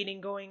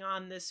updating going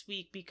on this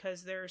week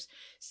because there's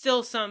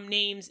still some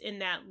names in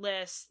that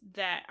list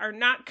that are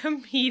not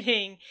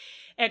competing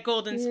at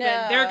Golden Spin.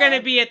 No. They're going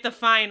to be at the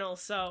final,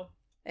 so.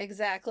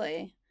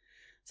 Exactly.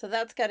 So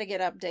that's got to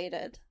get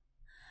updated.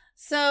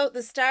 So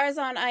the Stars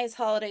on Ice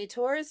Holiday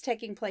Tour is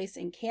taking place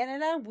in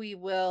Canada. We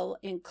will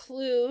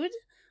include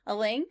a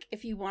link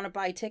if you want to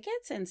buy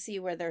tickets and see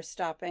where they're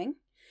stopping.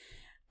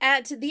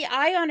 At the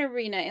Ion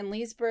Arena in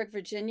Leesburg,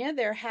 Virginia,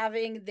 they're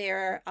having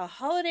their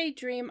Holiday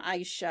Dream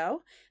Ice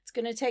Show. It's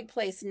going to take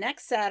place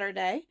next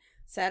Saturday,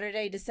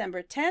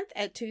 December 10th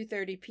at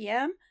 2:30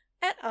 p.m.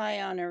 at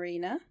Ion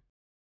Arena.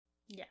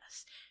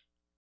 Yes.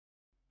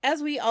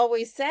 As we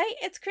always say,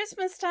 it's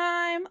Christmas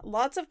time.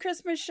 Lots of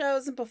Christmas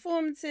shows and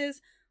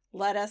performances.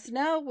 Let us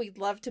know. We'd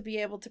love to be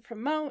able to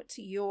promote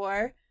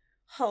your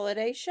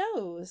holiday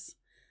shows.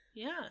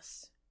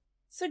 Yes.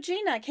 So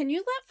Gina, can you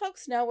let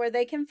folks know where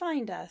they can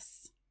find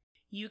us?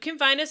 You can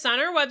find us on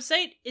our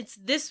website. It's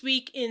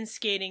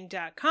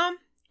thisweekinskating.com.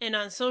 And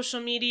on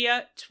social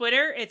media,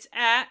 Twitter, it's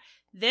at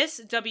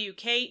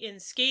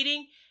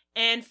thiswkinskating.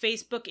 And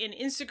Facebook and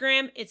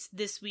Instagram, it's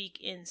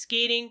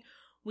thisweekinskating.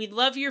 We'd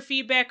love your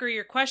feedback or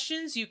your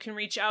questions. You can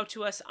reach out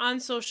to us on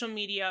social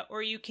media,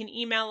 or you can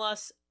email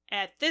us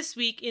at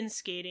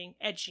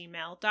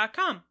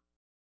thisweekinskating@gmail.com.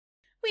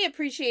 We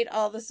appreciate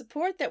all the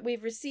support that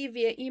we've received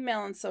via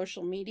email and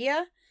social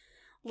media.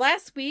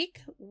 Last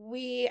week,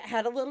 we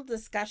had a little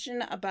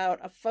discussion about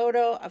a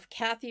photo of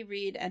Kathy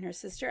Reed and her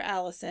sister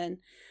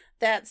Allison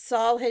that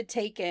Saul had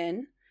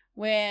taken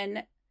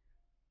when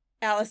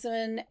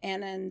Allison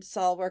and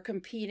Saul were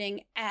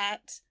competing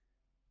at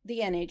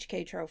the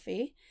NHK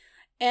Trophy.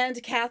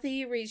 And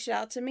Kathy reached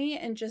out to me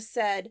and just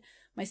said,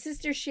 my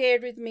sister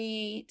shared with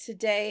me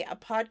today a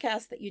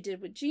podcast that you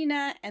did with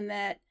Gina and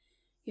that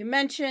you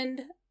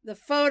mentioned the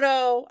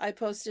photo I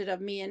posted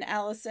of me and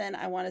Allison.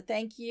 I want to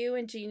thank you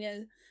and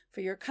Gina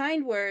for your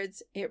kind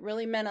words. It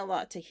really meant a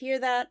lot to hear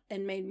that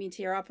and made me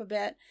tear up a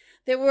bit.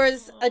 There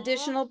was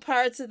additional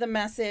parts of the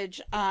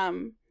message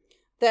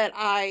that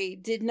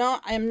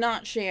I'm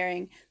not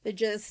sharing, that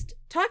just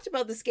talked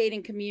about the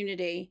skating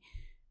community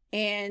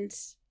and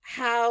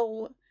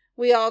how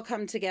we all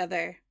come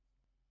together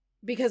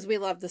because we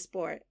love the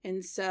sport.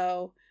 And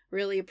so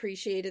really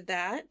appreciated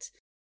that.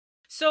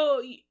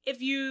 So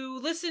if you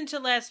listened to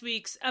last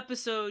week's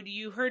episode,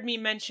 you heard me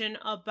mention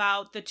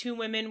about the two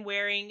women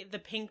wearing the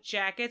pink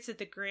jackets at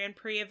the Grand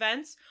Prix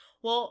events.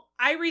 Well,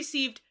 I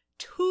received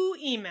 2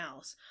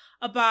 emails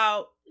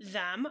about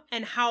them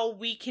and how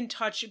we can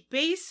touch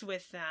base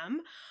with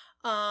them.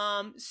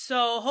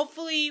 So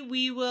hopefully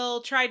we will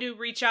try to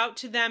reach out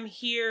to them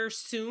here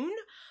soon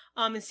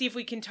and see if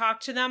we can talk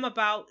to them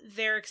about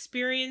their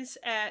experience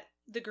at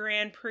the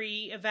Grand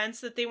Prix events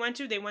that they went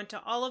to. They went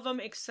to all of them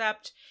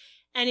except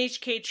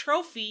NHK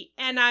Trophy,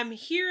 and I'm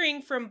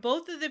hearing from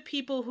both of the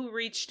people who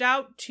reached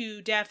out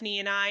to Daphne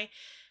and I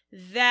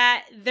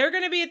that they're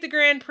going to be at the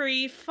Grand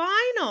Prix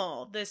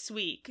final this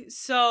week.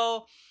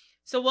 So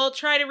we'll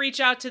try to reach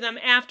out to them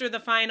after the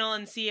final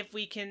and see if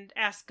we can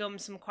ask them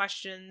some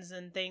questions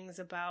and things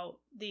about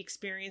the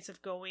experience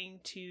of going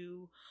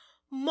to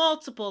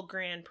multiple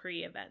Grand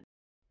Prix events.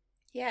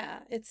 Yeah,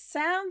 it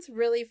sounds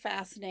really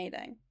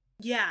fascinating.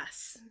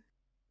 Yes.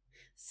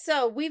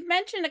 So we've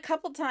mentioned a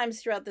couple times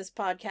throughout this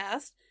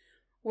podcast,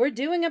 we're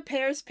doing a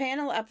pairs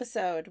panel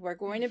episode. We're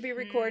going to be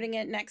recording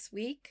it next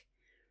week.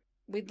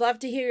 We'd love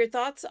to hear your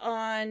thoughts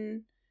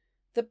on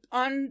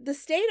the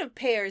state of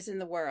pairs in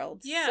the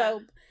world. Yeah.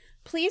 So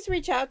please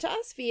reach out to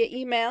us via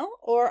email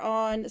or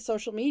on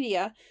social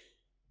media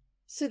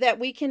so that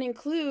we can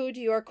include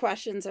your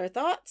questions or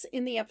thoughts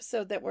in the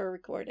episode that we're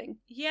recording.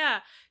 Yeah,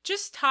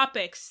 just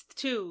topics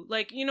too.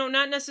 Like,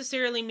 not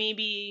necessarily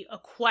maybe a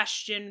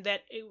question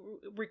that it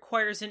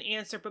requires an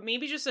answer, but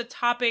maybe just a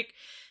topic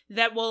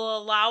that will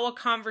allow a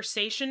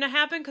conversation to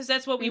happen, because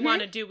that's what we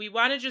want to do. We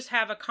want to just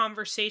have a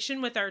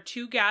conversation with our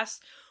 2 guests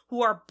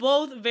who are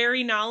both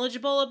very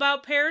knowledgeable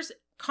about pairs,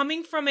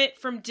 coming from it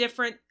from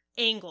different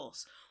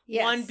angles.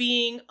 Yes. One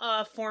being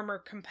a former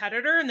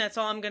competitor, and that's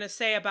all I'm going to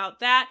say about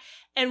that.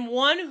 And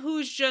one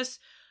who's just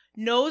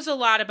knows a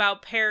lot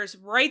about pairs,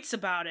 writes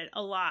about it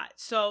a lot.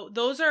 So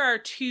those are our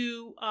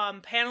 2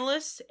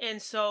 panelists.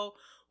 And so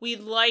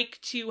we'd like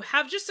to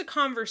have just a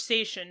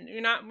conversation.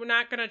 We're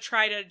not going to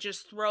try to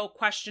just throw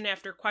question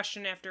after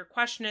question after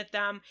question at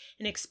them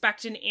and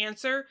expect an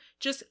answer.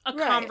 Just a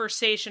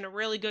conversation, a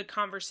really good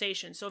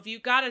conversation. So if you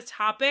got a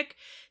topic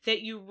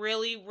that you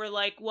really were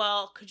like,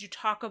 well, could you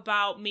talk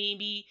about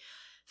maybe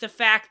the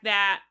fact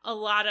that a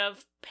lot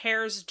of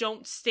pairs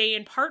don't stay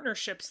in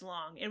partnerships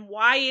long, and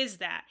why is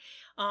that?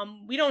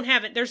 We don't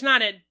have it. There's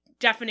not a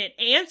definite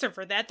answer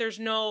for that. There's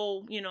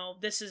no,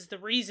 this is the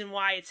reason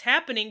why it's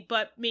happening,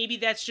 but maybe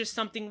that's just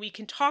something we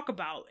can talk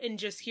about and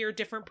just hear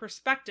different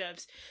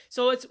perspectives.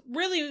 So it's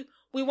really,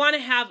 we want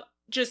to have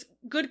just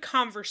good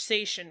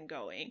conversation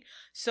going.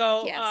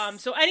 So,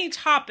 yes. So any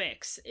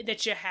topics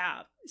that you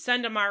have,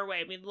 send them our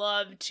way. We'd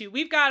love to.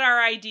 We've got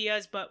our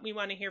ideas, but we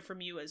want to hear from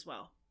you as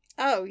well.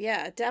 Oh,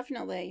 yeah,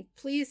 definitely.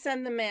 Please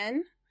send them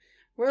in.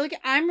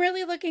 I'm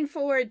really looking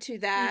forward to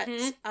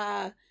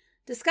that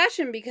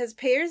discussion, because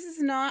pairs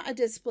is not a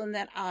discipline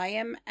that I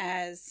am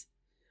as,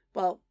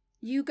 well,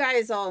 you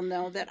guys all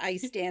know that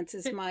ice dance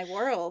is my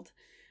world.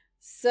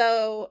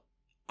 So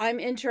I'm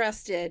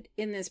interested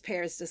in this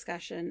pairs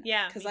discussion.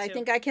 Yeah, because I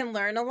think I can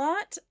learn a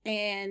lot.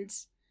 And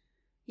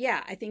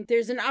yeah, I think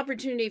there's an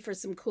opportunity for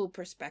some cool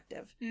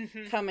perspective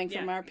coming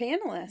from our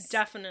panelists.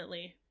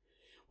 Definitely.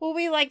 Well,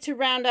 we like to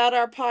round out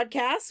our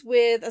podcast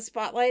with a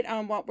spotlight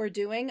on what we're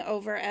doing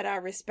over at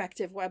our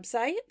respective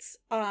websites.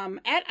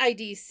 At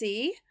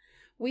IDC,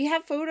 we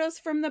have photos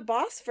from the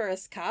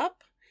Bosphorus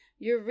Cup.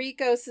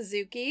 Yuriko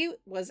Suzuki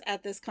was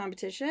at this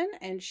competition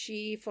and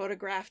she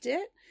photographed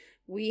it.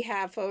 We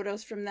have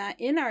photos from that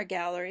in our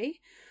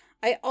gallery.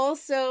 I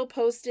also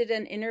posted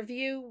an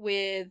interview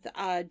with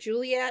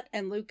Juliet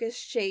and Lucas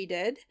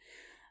Shaded.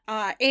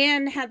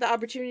 And had the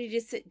opportunity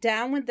to sit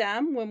down with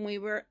them when we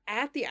were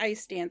at the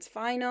ice dance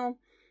final.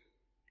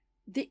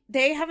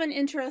 They have an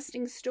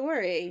interesting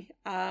story.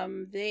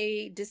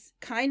 They just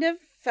kind of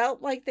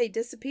felt like they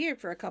disappeared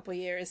for a couple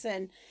years,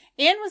 and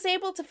Anne was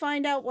able to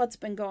find out what's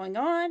been going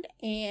on,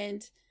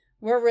 and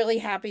we're really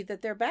happy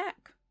that they're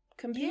back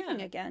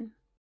competing again.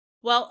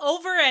 Well,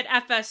 over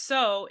at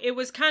FSO, it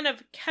was kind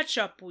of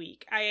catch-up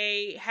week.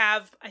 I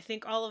have, I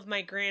think, all of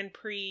my Grand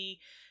Prix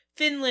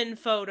Finland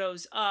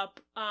photos up,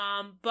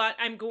 but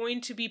I'm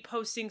going to be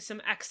posting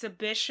some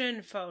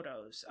exhibition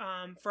photos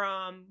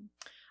from,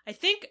 I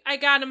think I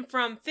got them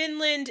from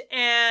Finland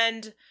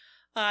and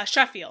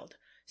Sheffield.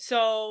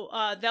 So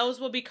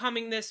those will be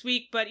coming this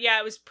week. But yeah,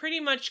 it was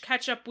pretty much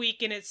catch-up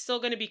week, and it's still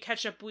going to be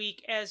catch-up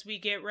week as we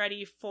get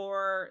ready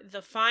for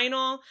the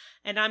final.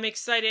 And I'm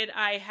excited.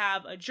 I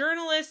have a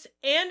journalist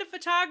and a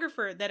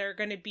photographer that are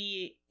going to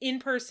be in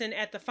person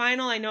at the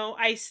final. I know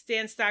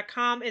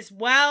IceDance.com as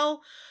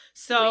well.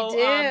 So,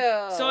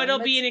 so it'll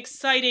be an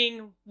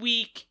exciting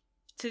week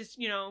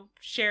to,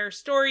 share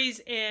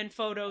stories and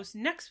photos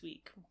next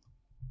week.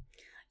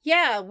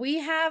 Yeah, we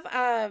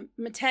have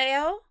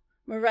Matteo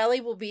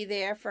Morelli will be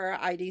there for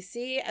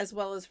IDC, as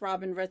well as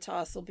Robin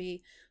Ritos will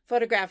be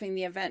photographing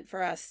the event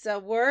for us. So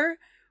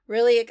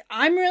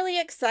I'm really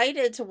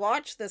excited to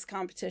watch this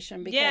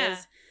competition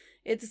because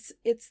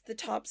it's the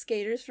top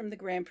skaters from the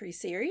Grand Prix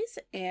series,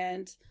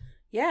 and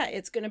yeah,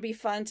 it's going to be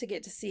fun to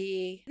get to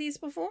see these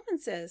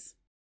performances.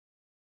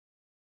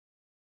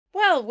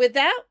 Well, with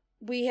that,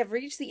 we have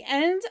reached the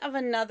end of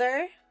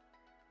another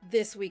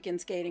This Week in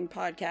Skating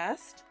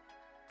podcast.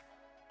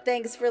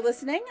 Thanks for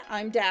listening.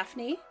 I'm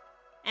Daphne.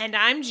 And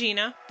I'm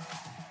Gina.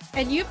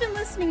 And you've been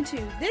listening to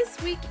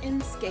This Week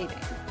in Skating.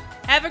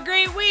 Have a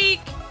great week!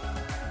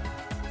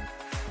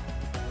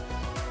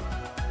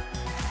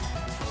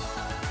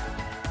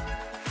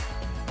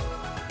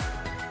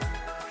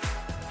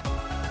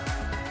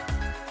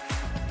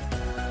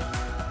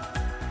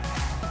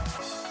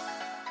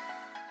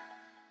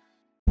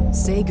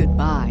 Say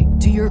goodbye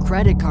to your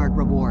credit card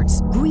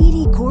rewards.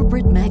 Greedy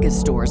corporate mega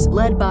stores,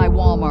 led by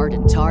Walmart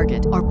and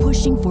Target, are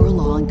pushing for a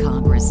law in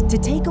Congress to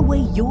take away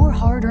your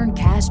hard-earned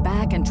cash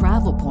back and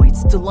travel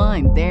points to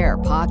line their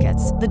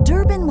pockets. The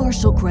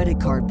Durbin-Marshall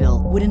credit card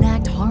bill would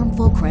enact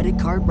harmful credit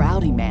card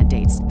routing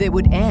mandates that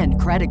would end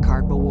credit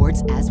card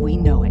rewards as we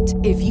know it.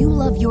 If you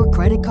love your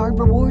credit card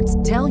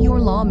rewards, tell your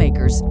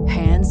lawmakers,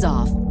 hands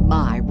off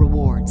my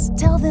rewards.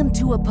 Tell them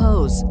to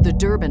oppose the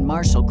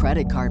Durbin-Marshall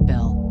credit card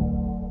bill.